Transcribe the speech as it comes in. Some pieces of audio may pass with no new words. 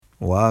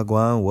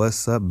Wagwan,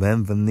 what's up?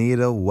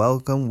 Benvenido,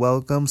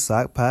 welcome,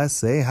 sock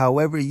passe,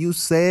 however you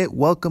say it.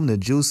 Welcome to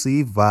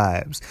Juicy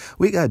Vibes.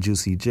 We got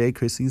Juicy J,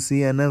 Chrissy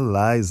C, and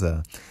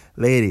Eliza.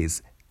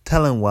 Ladies,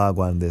 tell them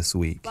Wagwan this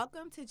week.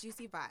 Welcome to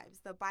Juicy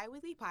Vibes, the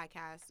bi-weekly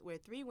podcast where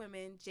three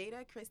women,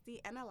 Jada, Christy,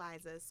 and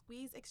Eliza,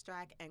 squeeze,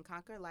 extract, and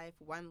conquer life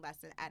one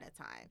lesson at a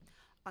time.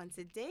 On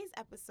today's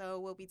episode,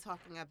 we'll be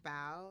talking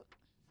about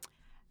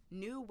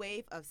new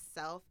wave of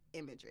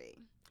self-imagery.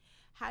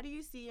 How do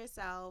you see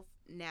yourself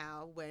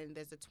now when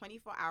there's a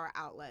 24-hour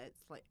outlet,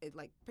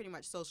 like pretty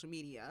much social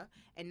media,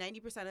 and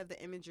 90% of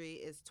the imagery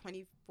is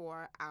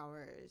 24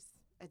 hours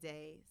a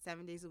day,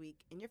 7 days a week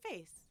in your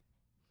face?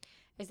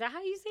 Is that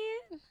how you see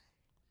it?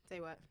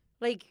 Say what?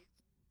 Like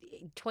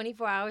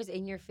 24 hours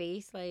in your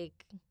face,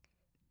 like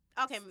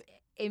okay,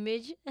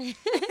 image. I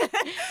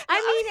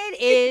mean,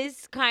 it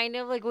is kind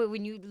of like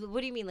when you.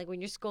 What do you mean? Like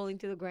when you're scrolling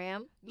through the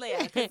gram?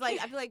 Yeah, because like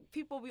I feel like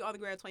people be on the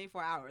gram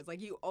 24 hours.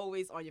 Like you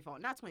always on your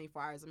phone. Not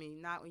 24 hours. I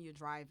mean, not when you're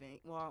driving.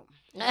 Well,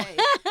 hey,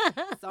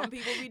 some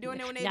people be doing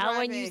it when they not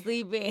driving. When you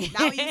sleeping.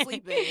 Not when you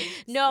sleeping.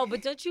 No,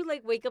 but don't you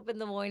like wake up in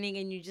the morning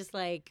and you just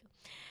like.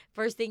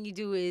 First thing you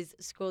do is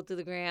scroll through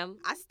the gram.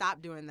 I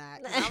stopped doing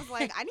that. I was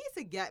like, I need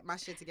to get my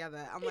shit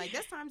together. I'm like,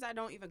 there's times I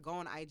don't even go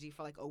on IG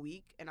for like a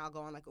week, and I'll go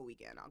on like a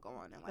weekend. I'll go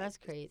on and like. That's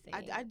crazy.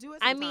 I do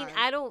it. Sometimes. I mean,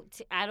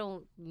 I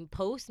don't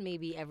post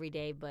maybe every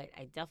day, but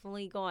I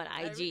definitely go on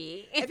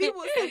IG. If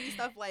people send me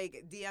stuff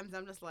like DMs,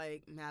 I'm just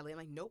like, Natalie, I'm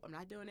like, nope, I'm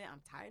not doing it.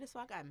 I'm tired as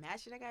fuck. I got mad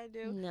shit I gotta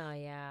do. No,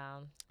 yeah.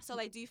 So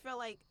like, do you feel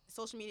like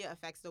social media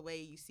affects the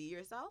way you see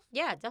yourself?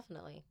 Yeah,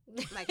 definitely.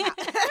 Like, how?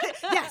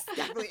 Yes,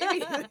 definitely.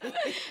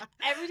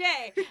 Every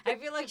day, I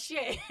feel like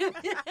shit.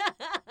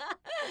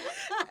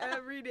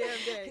 Every damn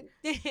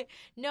day.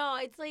 No,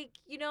 it's like,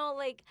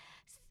 like,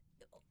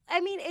 I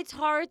mean, it's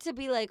hard to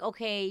be like,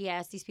 okay,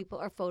 yes, these people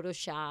are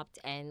photoshopped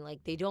and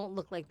like they don't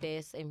look like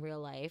this in real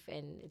life,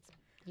 and it's,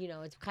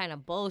 it's kind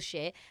of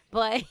bullshit.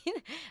 But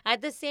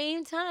at the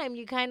same time,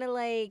 you kind of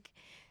like,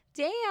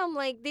 damn,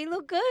 like they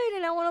look good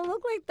and I want to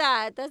look like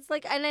that. That's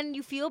like, and then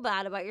you feel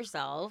bad about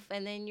yourself,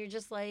 and then you're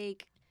just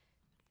like,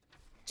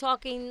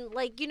 talking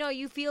like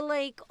you feel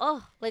like,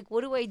 oh, like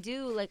what do I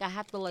do? Like I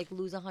have to like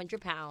lose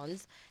 100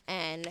 pounds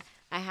and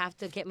I have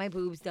to get my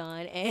boobs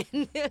done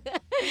and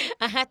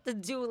I have to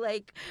do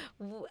like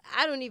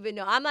I don't even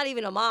know. I'm not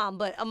even a mom,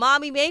 but a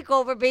mommy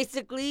makeover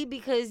basically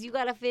because you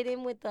gotta fit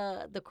in with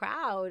the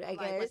crowd. I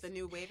guess with the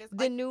new wave.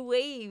 The new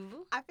wave.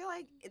 I feel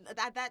like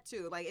that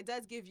too. Like it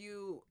does give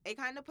you. It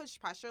kind of puts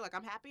pressure. Like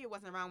I'm happy it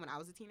wasn't around when I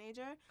was a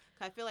teenager.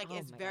 Cause I feel like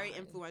it's very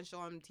influential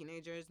on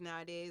teenagers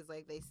nowadays.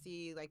 Like they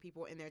see like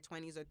people in their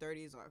 20s or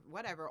 30s or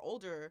whatever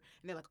older,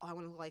 and they're like, oh, I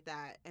want to look like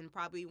that, and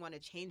probably want to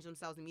change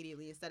themselves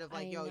immediately instead of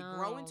like,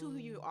 grow into who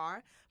you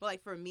are. But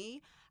like for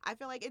me, I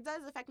feel like it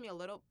does affect me a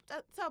little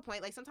to a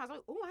point. Like sometimes I'm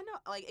like, oh, I know.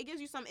 Like it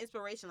gives you some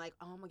inspiration. Like,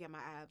 oh, I'm gonna get my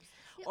abs,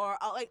 or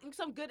like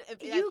some good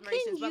inspirations. You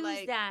can but use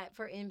like that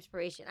for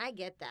inspiration. I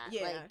get that.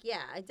 Yeah. Like,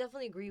 yeah, I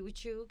definitely agree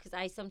with you because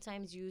I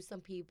sometimes use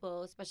some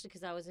people, especially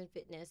because I was in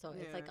fitness. So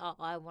it's like, oh,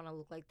 I want to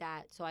look like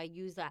that. So I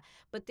use that.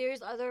 But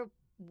there's other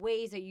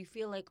ways that you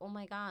feel like, oh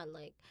my God,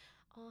 like,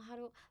 oh,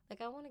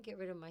 I want to get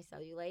rid of my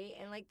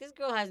cellulite, and like this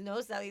girl has no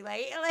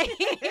cellulite, like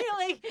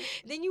like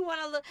then you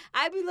want to look.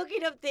 I be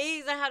looking up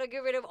things on how to get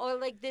rid of, or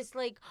like this,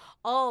 like,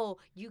 oh,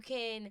 you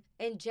can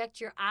inject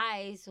your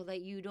eyes so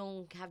that you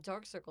don't have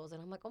dark circles,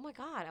 and I'm like, oh my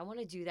God, I want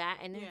to do that,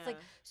 and then it's like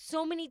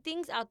so many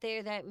things out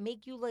there that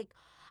make you like.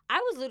 I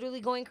was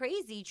literally going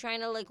crazy trying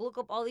to like look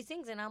up all these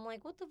things, and I'm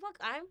like, what the fuck?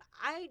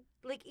 I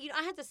like,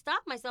 I had to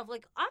stop myself.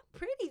 Like, I'm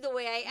pretty the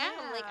way I am.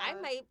 Yeah. Like, I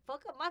might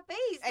fuck up my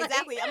face.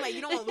 Exactly. I'm like, you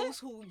don't want to lose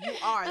who you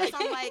are. That's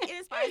why I'm like, it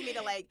inspires me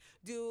to like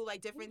do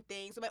like different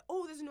things. I'm like,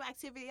 oh, there's a new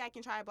activity I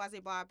can try, blah, blah,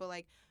 blah. But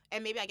like,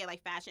 and maybe I get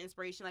like fashion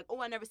inspiration, like, oh,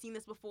 I've never seen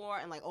this before,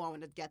 and like, oh, I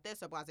want to get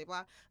this or blah, blah,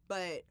 blah.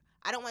 But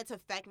I don't want it to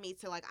affect me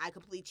to like I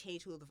completely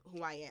change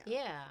who I am.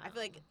 Yeah. I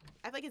feel like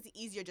it's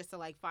easier just to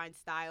like find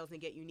styles and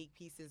get unique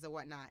pieces or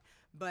whatnot.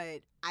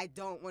 But I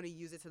don't want to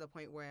use it to the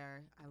point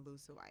where I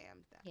lose who I am.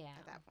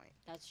 At that point.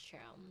 That's true.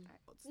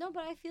 Right, no,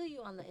 but I feel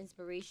you on the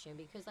inspiration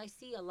because I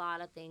see a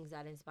lot of things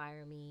that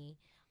inspire me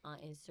on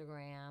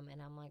Instagram, and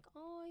I'm like,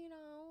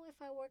 oh, if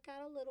I work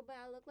out a little bit,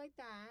 I look like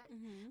that.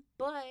 Mm-hmm.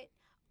 But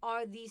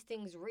are these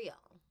things real?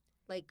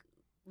 Like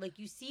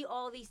you see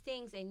all these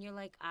things, and you're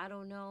like, I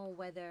don't know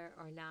whether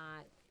or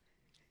not,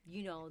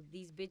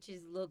 these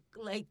bitches look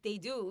like they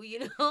do,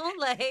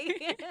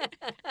 like.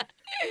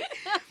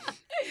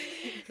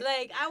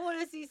 Like, I want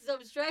to see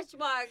some stretch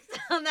marks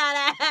on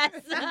that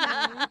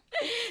ass.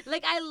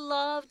 Like, I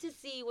love to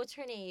see, what's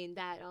her name?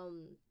 That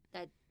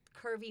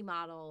curvy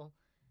model.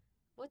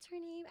 What's her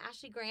name?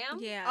 Ashley Graham?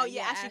 Yeah. Oh,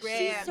 yeah, Ashley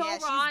Graham. She's so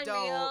she's raw and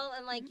dope. real.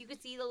 And, like, you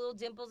could see the little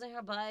dimples in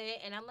her butt.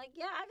 And I'm like,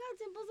 yeah, I got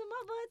dimples in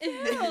my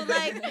butt, too.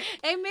 Like,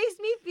 it makes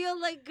me feel,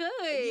 like,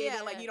 good.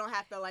 Yeah, like, you don't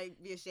have to, like,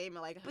 be ashamed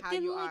of, like, but how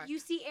then, you like, are. you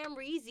see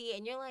Amrezy,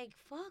 and you're like,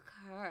 fuck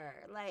her.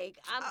 Like,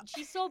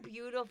 she's so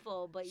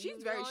beautiful. But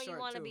she's very short, you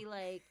want to too. be,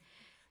 like...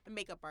 The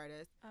makeup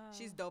artist.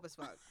 She's dope as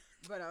fuck.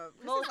 But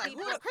most Kristen's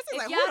people, like, Kristen's if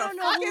like, y'all who don't the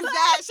know fuck is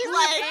that? She's who's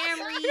like,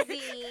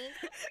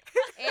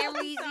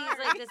 Breezy's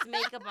like this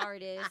makeup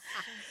artist.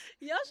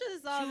 Y'all should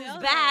have saw She me. was I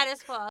was bad like,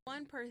 as fuck.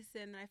 one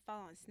person that I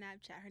follow on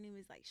Snapchat, her name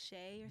is like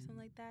Shay or something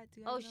like that.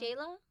 Do you Oh, guys know?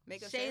 Shayla?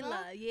 Makeup Shayla,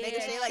 yeah.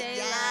 Makeup Shayla, Shayla,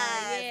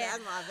 yes. yeah.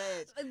 That's my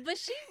bitch. But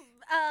she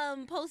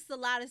posts a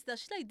lot of stuff.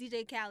 She's like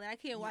DJ Khaled. I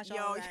can't watch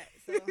all that.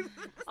 So.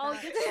 Oh,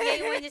 you're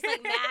creating just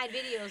like mad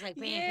videos, like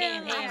bam, Yeah,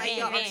 bam, like, bam, I'm like, bam,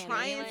 yo, bam. I'm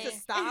trying Anyway. to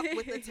stop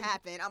with the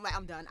tapping. I'm like,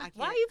 I'm done. I can't.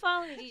 Why are you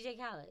following DJ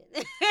Khaled?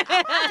 You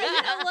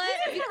know what?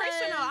 He's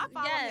inspirational. I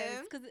follow yes,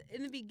 him. because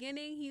in the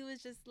beginning he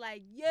was just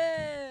like,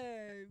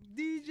 yeah,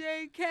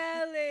 DJ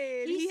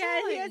Khaled. He's he so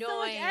had so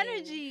much annoying.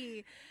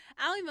 energy.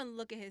 I don't even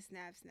look at his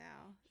snaps now.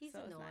 He's so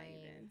it's not annoying.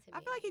 even. to I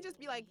me. feel like he just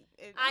be like,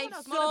 I I'm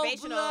don't so know,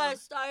 it's motivational.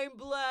 blessed. I'm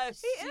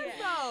blessed. He is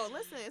Yeah. though.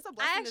 Listen, it's a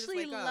blessing I to just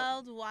actually wake up.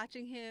 loved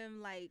watching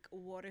him like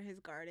water his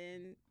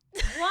garden.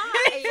 Why?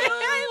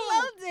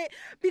 I loved it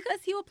because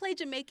he would play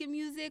Jamaican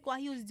music while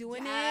he was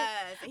doing Yes.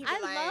 And he it. be I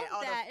like, loved all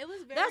the- that. It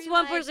was very. That's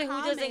one like, person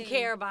who doesn't calming.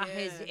 care about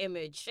his Yeah.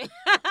 image.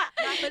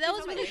 But that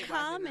was He's on, like, really Weight Watchers now,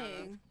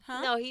 calming,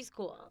 huh? No, he's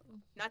cool.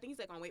 No, I think he's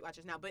like on Weight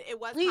Watchers now, but it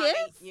was He common,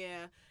 is?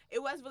 yeah.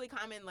 It was really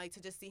common, like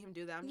to just see him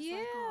do that. I'm just like,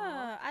 Yeah,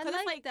 aw. I 'Cause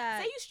it's like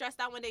that. Say you stressed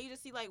out one day, you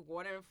just see like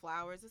water and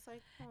flowers. It's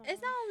like, aw. It's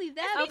not only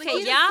that. but Okay,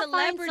 he's a y'all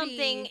find celebrity.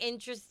 something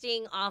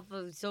interesting off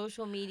of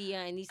social media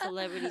and these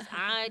celebrities.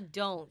 I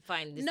don't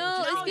find this No,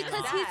 interesting it's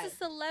at because all. he's a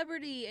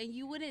celebrity, and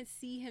you wouldn't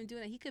see him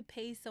doing that. He could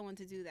pay someone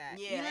to do that.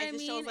 Yeah, you know what it I just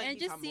mean? shows, like, and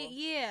he's just see, humble.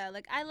 yeah,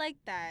 like I like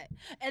that.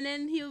 And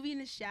then he'll be in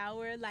the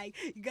shower, like,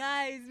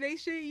 guys, make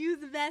sure you use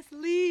the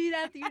Vaseline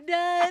after you're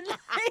done.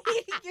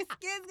 Like, your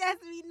skin's got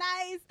to be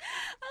nice.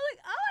 I'm like,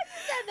 oh, I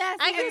use that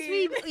I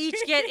Vaseline. guess we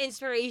each get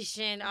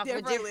inspiration off of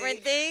Differently. different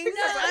things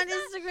No, on it's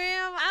not-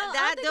 Instagram. I don't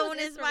That think it don't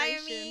was inspire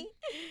inspiration. me.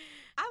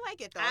 I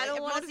like it though. I don't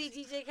It want to motiv-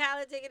 see DJ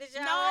Khaled taking a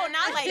shower. No,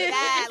 not like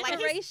that. Like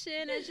he's-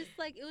 Inspiration. It's just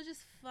like it was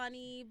just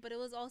funny, but it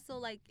was also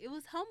like it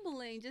was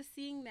humbling just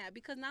seeing that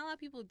because not a lot of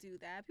people do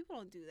that. People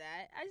don't do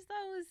that. I just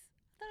thought it was.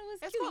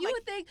 It's Cute. cool, You like-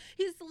 would think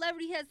he's a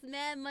celebrity, he has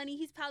mad money.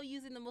 He's probably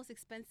using the most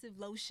expensive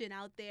lotion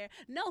out there.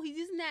 No, he's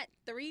using that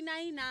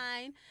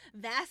 $3.99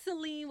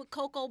 Vaseline with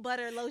cocoa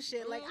butter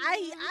lotion. Like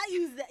I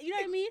use that. You know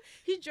what I mean?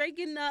 He's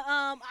drinking the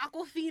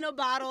Aquafina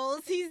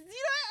bottles. He's I'm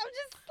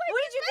just like.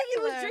 What did you think he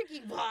was regular.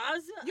 drinking,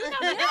 Bobs? You know,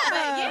 Yeah.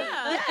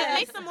 yeah. Yes. It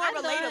makes him more I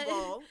thought-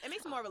 relatable. It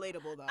makes him more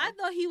relatable though. I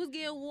thought he was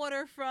getting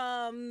water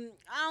from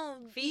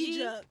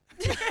Fiji? Egypt.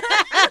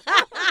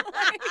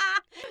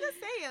 I'm just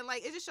saying,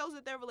 like, it just shows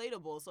that they're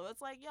relatable. So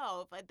it's like,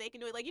 yo, if they can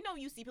do it, like, you know,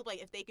 you see people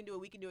like, if they can do it,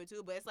 we can do it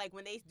too. But it's like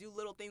when they do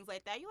little things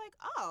like that, you're like,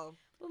 oh,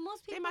 But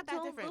most They're people not that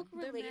don't different. look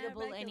They're mad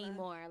relatable regular.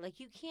 anymore. Like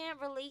you can't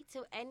relate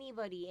to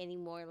anybody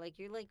anymore. Like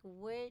you're like,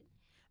 what?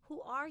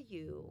 Who are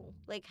you?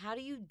 Like how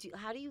do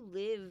you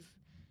live?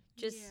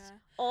 Just Yeah.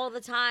 all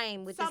the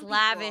time with Some this people.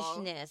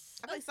 lavishness.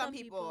 I feel like some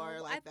people are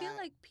like I feel that.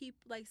 like people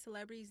like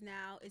celebrities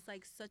now. It's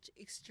like such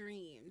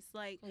extremes.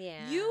 Like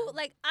Yeah. you,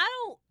 like I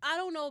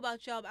don't know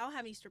about y'all, but I don't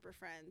have any stripper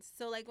friends.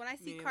 So like when I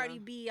see Me Cardi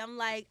neither. B, I'm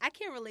like I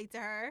can't relate to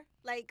her.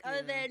 Like other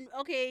Yeah. than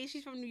okay,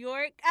 she's from New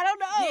York. I don't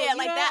know. yeah, you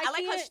like know, that. I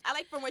like can't- I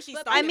like from where she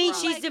But started. I mean,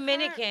 from. she's like her-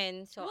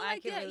 Dominican, so well, I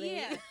like can that, relate.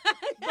 yeah.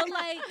 But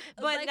like,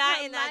 But like not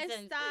her in that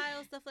sense.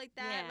 lifestyle stuff like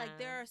that. Like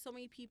Yeah. there are so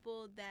many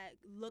people that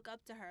look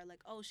up to her.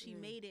 Like, oh, she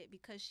made it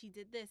because she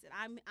did this, and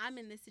I'm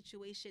in this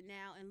situation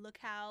now, and look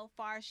how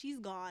far she's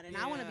gone, and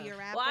I want to be Yeah. a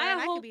rapper, Well,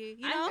 and I hope, could be,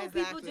 you I know. hope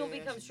people don't Exactly.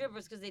 become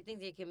strippers because they think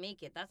they can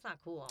make it. That's not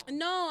cool.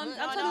 No, I'm No,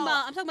 talking no.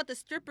 about I'm talking about the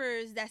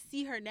strippers that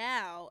see her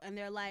now and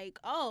they're like,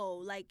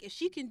 oh, like if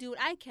she can do it,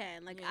 I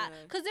can. Like, Yeah.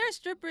 because there are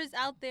strippers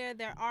out there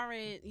that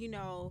aren't,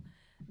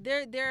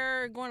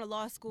 they're going to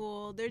law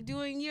school. They're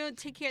doing,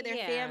 take care of their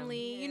Yeah,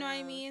 family. You know what I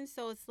yeah. mean?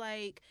 So it's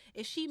like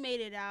if she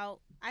made it out,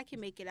 I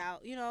can make it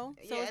out. So Yeah,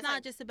 it's it's not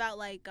like- just about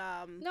like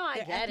No, I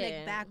their get ethnic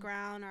it.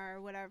 background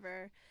or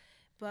whatever.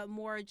 But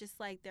more just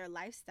like their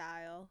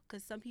lifestyle,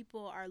 because some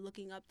people are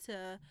looking up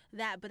to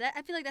that. But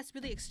I feel like that's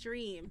really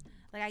extreme.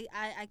 Like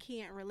I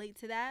can't relate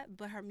to that.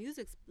 But her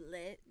music's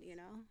lit, Yeah,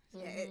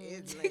 it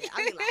Mhm. is lit.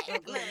 I be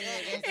like, Lit,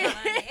 it's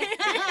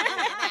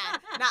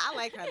nah, I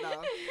like her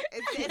though.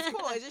 It's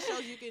cool. It just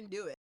shows you can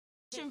do it.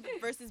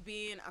 Versus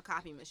being a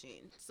copy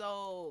machine.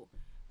 So,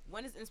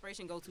 when does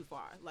inspiration go too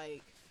far?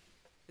 Like,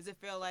 does it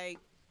feel like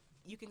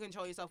you can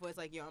control yourself where it's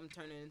like, yo, I'm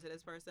turning into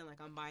this person. Like,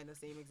 I'm buying the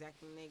same exact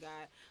thing they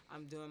got.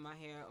 I'm doing my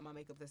hair or my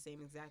makeup the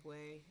same exact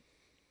way.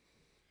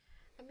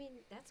 I mean,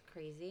 that's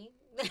crazy.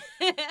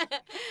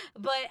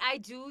 But I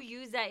do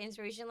use that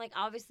inspiration. Like,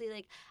 obviously,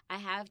 like, I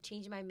have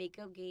changed my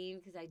makeup game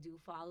because I do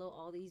follow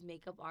all these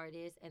makeup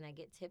artists and I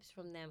get tips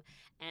from them.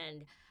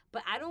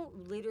 But I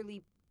don't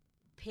literally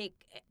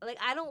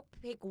I don't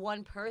pick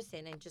one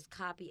person and just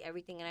copy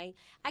everything. And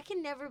I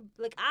can never,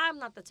 like, I'm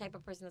not the type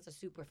of person that's a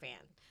super fan.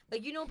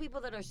 Like,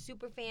 people that are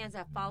super fans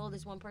that follow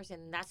this one person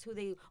and that's who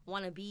they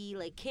want to be.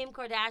 Like, Kim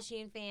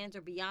Kardashian fans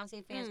or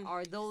Beyonce fans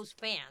are those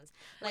fans.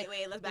 Like,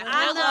 Wait, let's back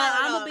I'm,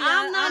 up.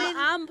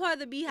 I'm part of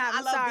the Beehive. I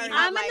I'm love sorry. Beehive.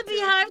 I'm in like the to.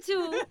 Beehive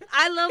too.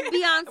 I love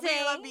Beyonce.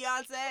 We love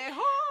Beyonce.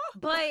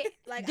 But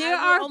Like there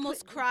I are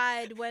almost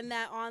cried when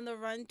that On the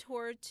Run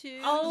tour too.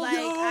 Oh, like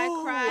I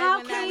yo. cried how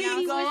when that crazy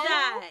was announcement.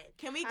 that?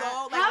 Can we go?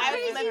 Like, How I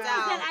crazy flipped was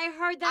out. that? I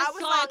heard that I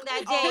was song like,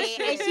 that oh, day,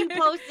 and shit. she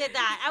posted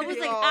that. I was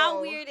like, how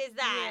Yo. weird is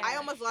that? I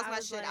almost lost I my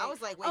was shit. like- I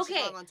was like, wait, she's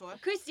Okay, going on tour?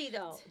 Christy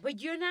though, but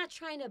you're not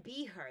trying to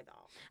be her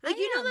though. I Like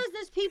you know, am.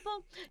 there's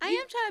people. I you-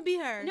 am trying to be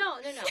her. No.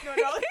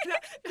 No.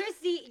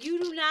 Christy,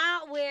 you do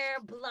not wear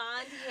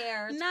blonde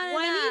hair No,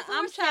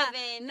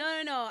 24/7.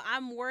 No.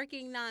 I'm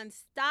working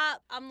nonstop.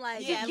 I'm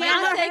like, Yeah, if like her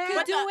Beyonce hair. could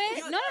But do the- it.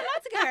 you- No,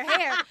 not to get her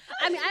hair.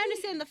 I mean, I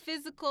understand the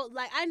physical.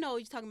 Like, I know what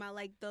you're talking about,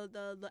 like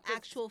the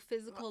actual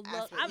physical look.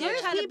 aspect, I'm yeah. not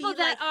trying to be People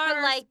that like are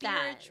her like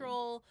that.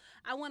 spiritual.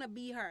 I want to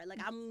be her. Like,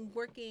 I'm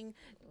working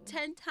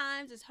 10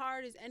 times as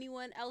hard as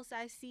anyone else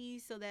I see,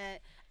 so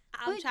that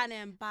I'm But- trying to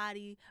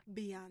embody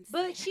Beyonce.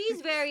 But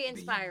she's very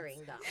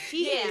inspiring, though.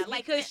 She Yeah, is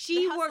like, because the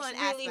she hustling works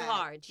really aspect.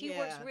 hard. She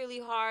works Yeah. really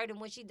hard in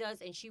what she does,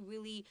 and she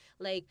really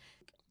like.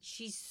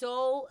 She's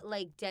so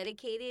like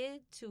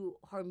dedicated to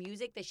her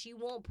music that she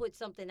won't put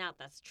something out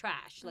that's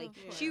trash. Like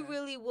Of she course.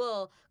 really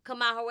will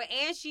come out her way,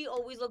 and she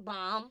always look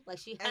bomb. Like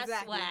she has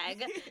Exactly.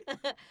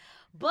 swag.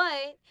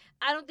 But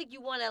I don't think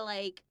you want to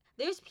like.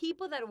 There's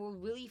people that will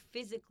really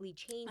physically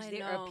change I their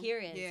know.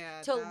 appearance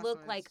Yeah, to that's look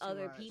when like it's too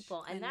other much.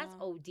 people, I and that's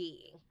know.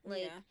 OD.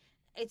 Like Yeah.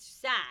 it's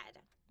sad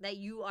that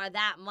you are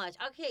that much.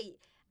 Okay,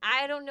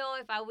 I don't know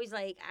if I was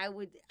like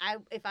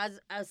if I was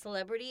a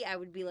celebrity, I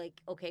would be like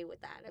okay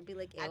with that. I'd be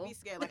like, ew. I'd be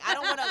scared. Like, I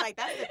don't want to, like,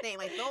 that's the thing.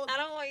 Like, those. I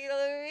don't want you to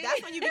look at me.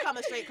 That's when you become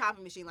a straight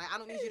copy machine. Like, I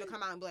don't need you to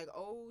come out and be like,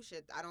 oh,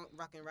 shit, I don't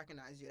fucking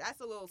recognize you.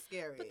 That's a little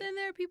scary. But then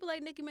there are people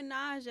like Nicki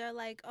Minaj that are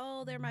like,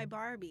 oh, they're my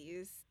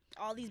Barbies.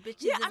 All these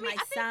bitches Yeah, is I mean,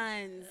 my I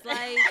think- sons.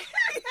 Like,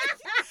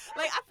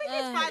 like, I think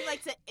it's Ugh. fine,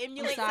 like, to I'm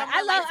emulate sorry. someone.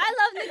 I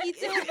love Nicki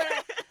too, but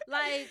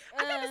like,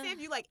 I can understand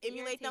if you like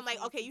emulate them, like,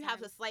 irritates me okay, you have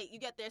a sometimes. slight, you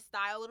get their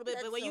style a little bit,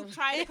 but That's when you so-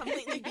 try to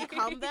completely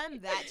become them,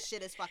 that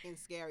shit is fucking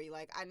scary.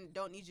 Like, I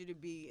don't need you to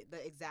be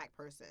the exact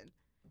person.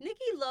 Nikki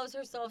loves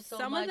herself so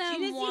Some much. of them You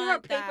didn't see her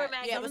want paper that.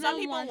 magazine. Yeah, Some but of some them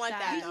people want want that,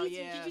 that. though, Did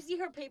yeah. you see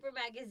her paper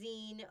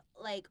magazine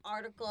like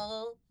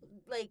article?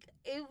 Like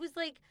it was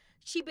like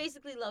she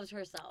basically loves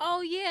herself.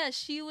 oh yeah,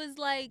 she was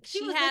like, She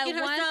she was had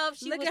licking one. herself,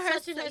 she look was at her,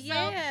 touching herself.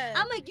 Yeah.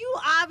 I'm like, you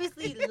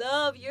obviously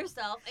love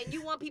yourself and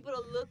you want people to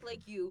look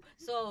like you.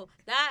 So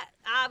that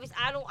obviously,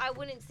 I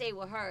wouldn't say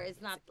with her. It's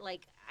not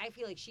like I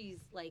feel like she's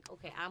like,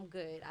 okay, I'm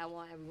good. I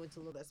want everyone to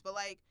look. This, but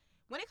like,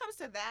 when it comes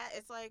to that,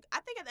 it's like, I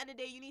think at the end of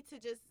the day, you need to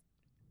just,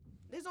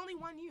 there's only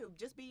one you.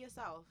 Just be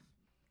yourself.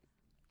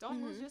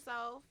 Don't lose Mhm.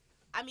 yourself.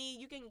 I mean,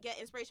 you can get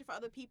inspiration for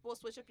other people,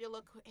 switch up your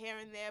look here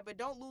and there, but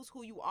don't lose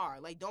who you are.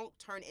 Like, don't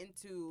turn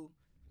into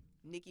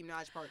Nicki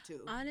Minaj Part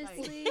 2.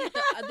 Honestly,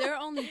 there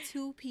are only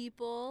two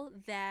people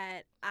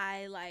that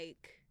I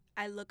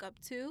look up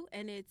to,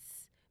 and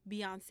it's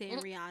Beyonce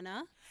and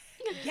Rihanna.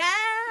 yeah.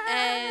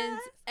 And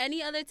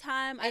any other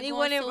time,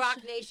 Anyone I in go on Rock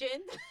social-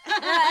 Nation?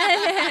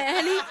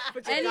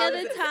 Put your any dollars other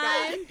in the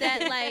time sky.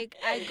 that like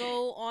I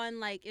go on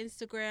like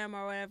Instagram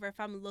or whatever, if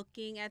I'm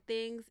looking at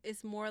things,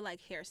 it's more like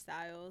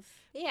hairstyles.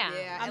 Yeah.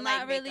 Yeah, I'm and, not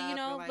like, really, makeup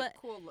and, like, but-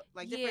 cool,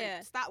 like different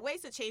yeah. stop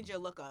ways to change your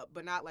look up,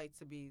 but not like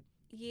to be.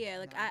 Yeah,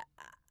 like No.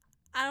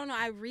 I don't know.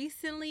 I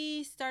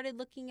recently started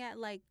looking at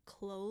like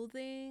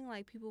clothing,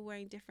 like people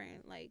wearing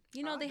different, like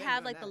Oh, they I've been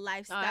have doing like the that.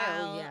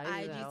 lifestyle yeah,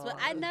 I do that IGs, all but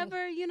the I time. never,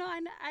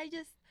 I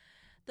just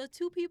the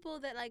two people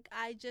that like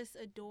I just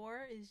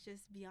adore is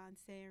just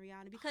Beyonce and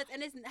Rihanna because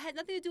and it has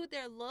nothing to do with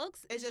their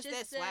looks. It's just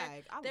their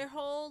swag. I Their love-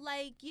 whole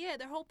like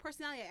their whole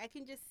personality. I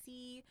can just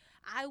see.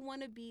 I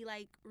want to be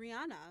like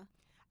Rihanna,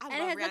 I and it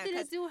love has Rihanna nothing to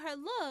 'cause do with her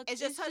look.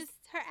 it's just her-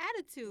 her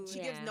attitude. she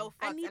Yeah. gives no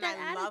I fucks, need and that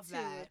I love attitude.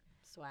 that.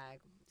 Swag.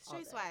 Straight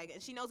All that. swag,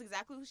 and she knows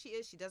exactly who she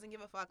is. She doesn't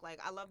give a fuck.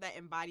 Like, I love that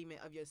embodiment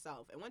of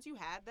yourself. And once you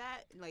have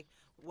that, like,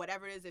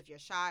 whatever it is, if you're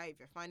shy, if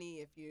you're funny,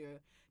 if you're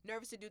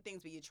nervous to do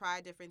things but you try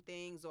different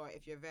things, or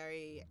if you're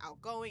very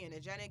outgoing,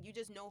 energetic, you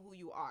just know who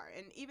you are.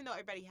 And even though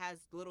everybody has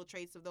little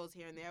traits of those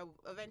here and there,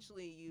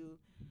 eventually you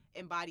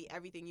embody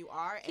everything you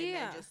are, and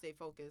Yeah. then just stay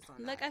focused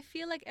on Like that. I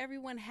feel like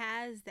everyone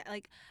has that.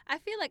 Like I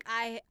feel like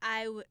I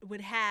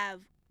would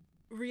have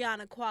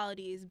Rihanna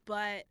qualities,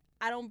 but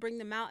I don't bring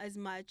them out as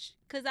much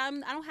because I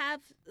don't have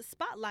a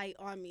spotlight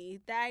on me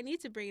that I need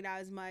to bring it out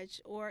as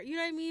much, or you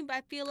know what I mean. But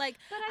I feel like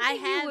But I I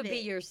think have you would be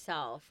it.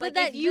 yourself. But Like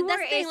that- if you but that's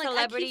were the thing, a like, I keep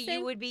celebrity, saying-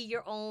 you would be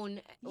your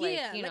own. Like,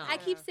 yeah, you know. like I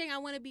keep Yeah. saying I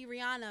want to be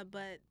Rihanna,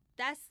 but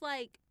that's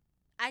like.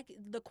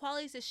 The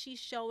qualities that she's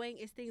showing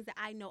is things that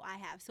I know I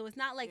have. So it's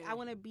not like Yeah. I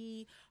want to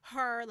be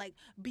her, like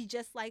be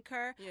just like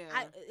her.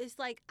 Yeah. It's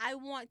like I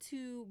want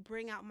to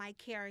bring out my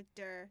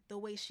character the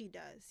way she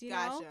does. You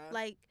know, Gotcha.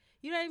 like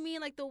you know what I mean.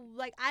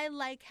 Like I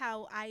like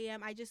how I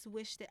am. I just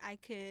wish that I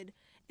could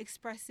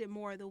express it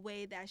more the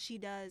way that she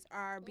does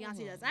or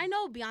Beyonce does. I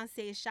know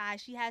Beyonce is shy.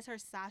 She has her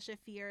Sasha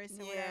Fierce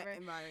or whatever.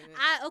 environment.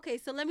 Okay,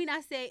 so let me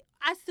not say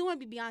I still want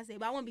to be Beyonce,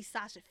 but I want to be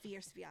Sasha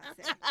Fierce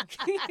Beyonce.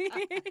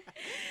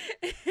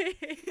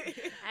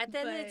 At the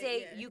end of the But,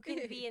 day, yeah. you can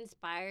be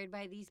inspired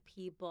by these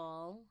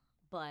people,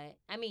 but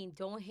I mean,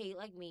 don't hate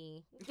like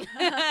me.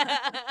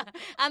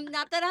 I'm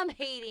not that I'm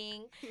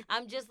hating.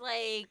 I'm just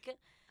like,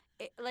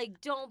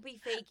 like, don't be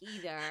fake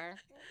either.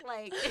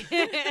 Like,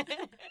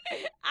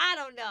 I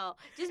don't know.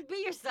 Just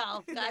be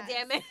yourself. God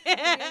damn it.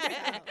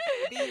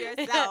 Be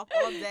yourself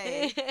all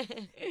day.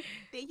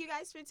 Thank you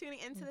guys for tuning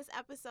into this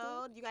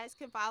episode. You guys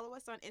can follow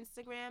us on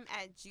Instagram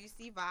at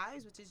Juicy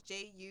Vibes, which is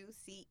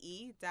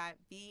JUCE.VIBEZ.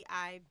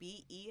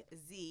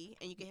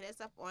 And you can hit us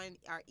up on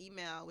our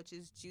email, which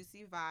is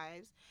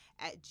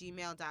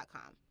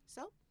juicyvibes@gmail.com.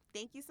 So,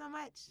 thank you so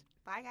much.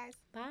 Bye, guys.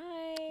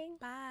 Bye.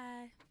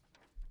 Bye.